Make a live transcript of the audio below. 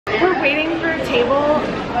We're waiting for a table.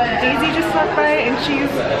 Daisy just walked by and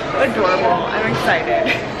she's adorable. I'm excited.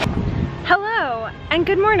 Hello and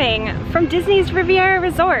good morning from Disney's Riviera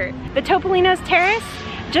Resort. The Topolino's Terrace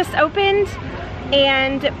just opened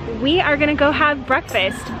and we are gonna go have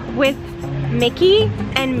breakfast with Mickey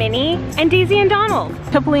and Minnie and Daisy and Donald.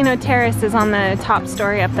 Topolino Terrace is on the top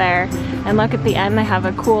story up there, and look at the end, they have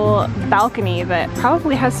a cool balcony that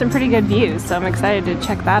probably has some pretty good views, so I'm excited to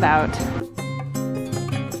check that out.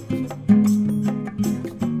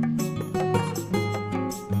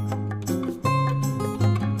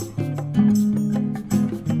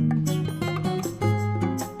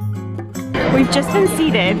 We've just been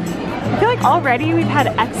seated. I feel like already we've had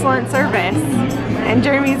excellent service. And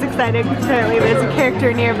Jeremy's excited because apparently there's a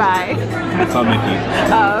character nearby. That's not Mickey.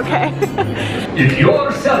 Oh, okay. If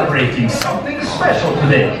you're celebrating something special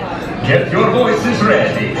today, get your voices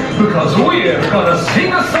ready, because we're gonna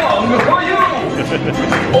sing a song for you!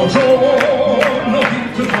 Buongiorno,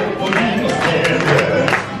 to Topolino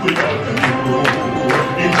Terrace, we welcome you,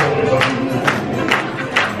 enjoy the view.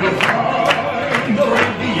 You'll find the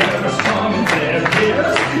Riviera sun in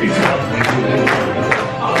Terrace, it's what we do.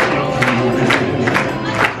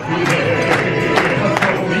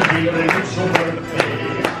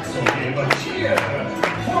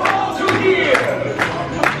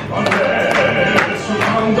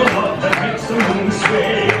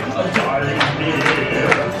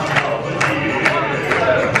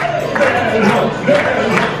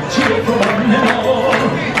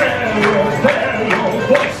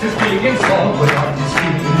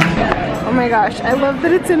 Oh my gosh, I love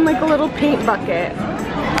that it's in like a little paint bucket.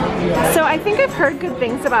 So I think I've heard good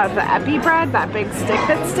things about the epi bread, that big stick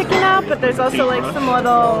that's sticking out, but there's also like some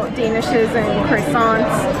little danishes and croissants.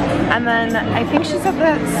 And then I think she said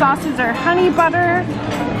the sauces are honey butter.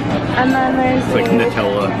 And then there's like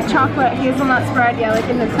Nutella. Chocolate hazelnut spread, yeah, like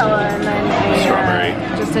a Nutella, and then a strawberry.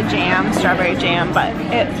 Just a jam, strawberry jam. But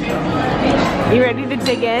you ready to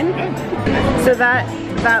dig in? So that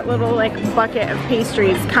little like bucket of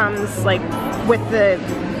pastries comes like with the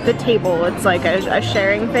table. It's like a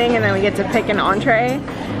sharing thing, and then we get to pick an entree.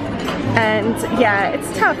 And yeah,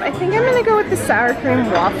 it's tough. I think I'm gonna go with the sour cream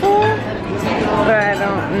waffle, but I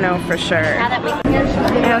don't know for sure.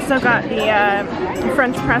 I also got the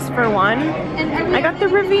French press for one. I got the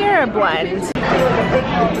Riviera blend.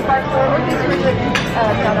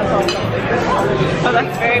 Oh,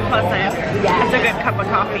 that's very pleasant. It's a good cup of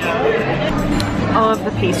coffee. All of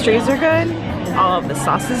the pastries are good. All of the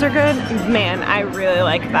sauces are good. Man, I really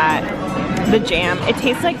like that. The jam. It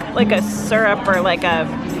tastes like a syrup or like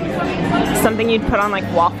something you'd put on like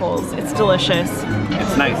waffles. It's delicious.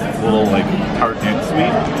 It's nice. It's a little like tart and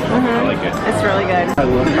sweet. I like it. It's really good. I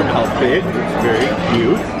love your outfit. It's very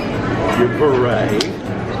cute. Your beret.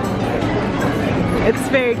 It's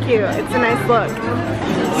very cute. It's a nice look.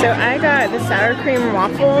 So I got the sour cream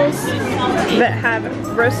waffles that have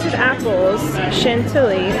roasted apples,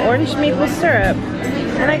 chantilly, orange maple syrup,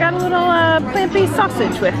 and I got a little plant-based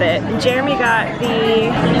sausage with it. And Jeremy got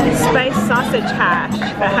the spiced sausage hash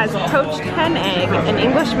that has poached hen egg, an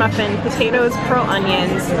English muffin, potatoes, pearl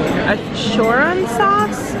onions, a choron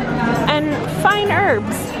sauce, and fine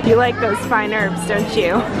herbs. You like those fine herbs, don't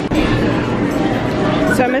you?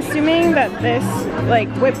 So I'm assuming that this like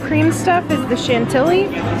whipped cream stuff is the chantilly.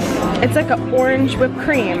 It's like an orange whipped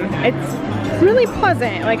cream. It's really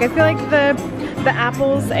pleasant. Like I feel like the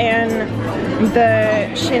apples and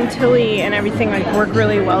the chantilly and everything like work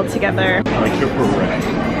really well together. I like your beret.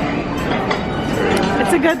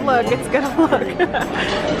 It's a good look. It's a good look.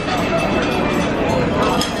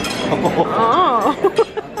 Oh.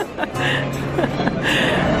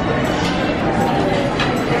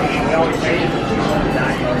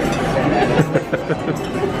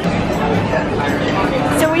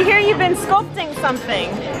 So we hear you've been sculpting something.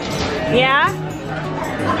 Yeah?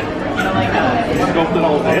 Sculpted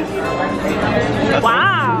all this?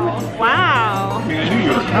 Wow. Wow. I knew you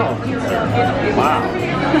were talented. Wow.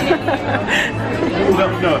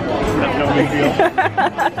 No big deal.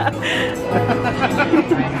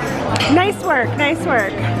 Nice work, nice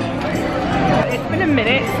work. It's been a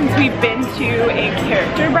minute since we've been to a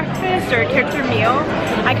character breakfast or a character meal.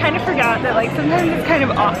 I kind of forgot that like sometimes it's kind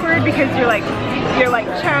of awkward because you're like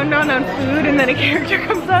chowing down on food and then a character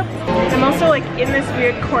comes up. I'm also like in this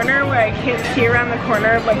weird corner where I can't see around the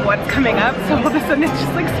corner of like what's coming up, so all of a sudden it's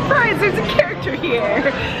just like, surprise, there's a character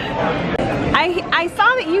here. I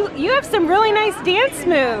saw that you have some really nice dance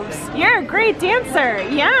moves. You're a great dancer,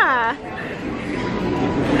 yeah.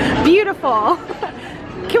 Beautiful.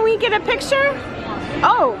 Can we get a picture?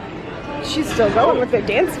 Oh, she's still going with her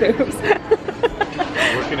dance moves.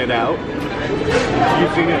 checking it out.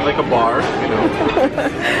 Using it like a bar, you know.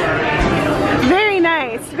 Very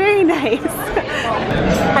nice, very nice.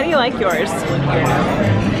 How do you like yours?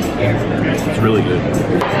 It's really good.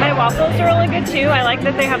 My waffles are really good too. I like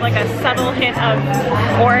that they have like a subtle hint of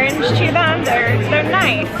orange to them. They're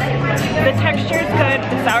nice. The texture's good.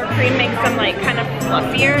 The sour cream makes them like kind of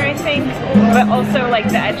fluffier, I think. But also like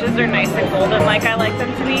the edges are nice and golden like I like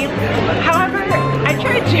them to be. However, I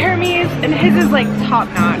tried Jeremy's and his is like top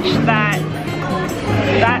notch.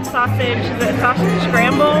 That sausage, the sausage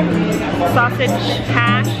scramble, sausage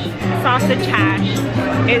hash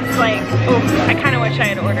is like, oh, I kind of wish I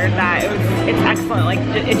had ordered that. It's excellent. Like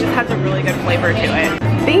it just has a really good flavor to it.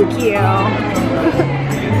 Thank you.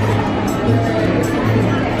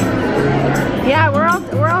 Yeah,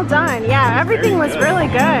 we're all done. Yeah, everything was really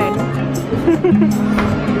good.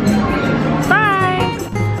 Bye.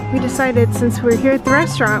 We decided since we're here at the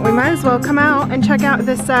restaurant, we might as well come out and check out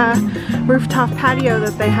this rooftop patio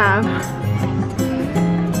that they have.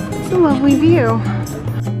 It's a lovely view.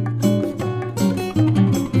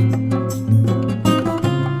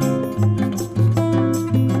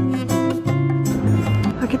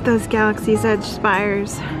 Look at those Galaxy's Edge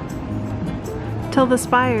spires. Till the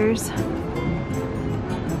spires.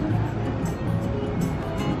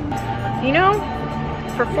 You know,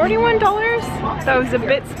 for $41, that was a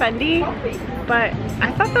bit spendy, but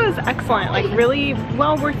I thought that was excellent. Like really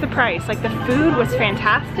well worth the price. Like the food was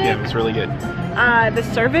fantastic. Yeah, it was really good. The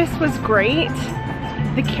service was great.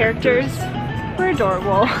 The characters were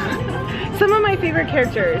adorable. Some of my favorite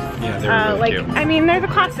characters. Yeah, they were really cute. I mean, they're the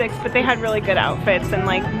classics, but they had really good outfits and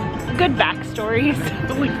like good backstories. I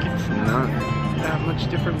feel like it's not that much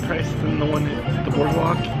different price than the one at the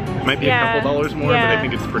boardwalk. It might be a couple dollars more, but I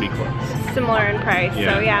think it's pretty close. Similar in price,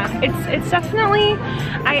 so yeah. It's definitely,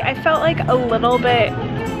 I felt like a little bit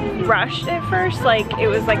rushed at first. Like it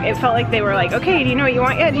was like, it felt like they were like, okay, do you know what you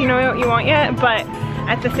want yet? Do you know what you want yet? But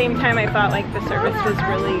at the same time, I felt like the service was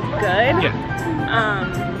really good.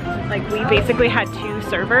 Yeah. Like we basically had 2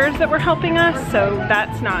 servers that were helping us, so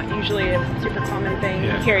that's not usually a super common thing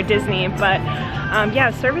here at Disney. But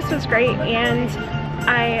yeah, service was great, and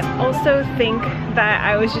I also think that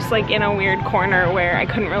I was just like in a weird corner where I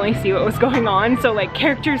couldn't really see what was going on, so like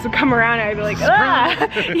characters would come around and I'd be like,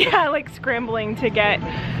 ah! Yeah, like scrambling to get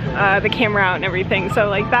the camera out and everything. So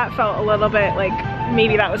like that felt a little bit like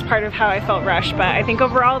maybe that was part of how I felt rushed, but I think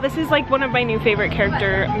overall this is like one of my new favorite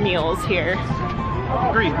character meals here.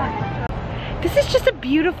 Agreed. This is just a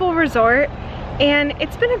beautiful resort, and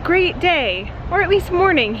it's been a great day, or at least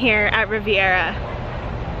morning here at Riviera.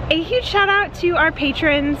 A huge shout out to our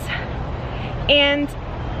patrons, and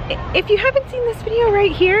if you haven't seen this video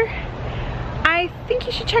right here, I think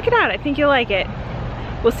you should check it out. I think you'll like it.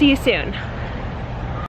 We'll see you soon.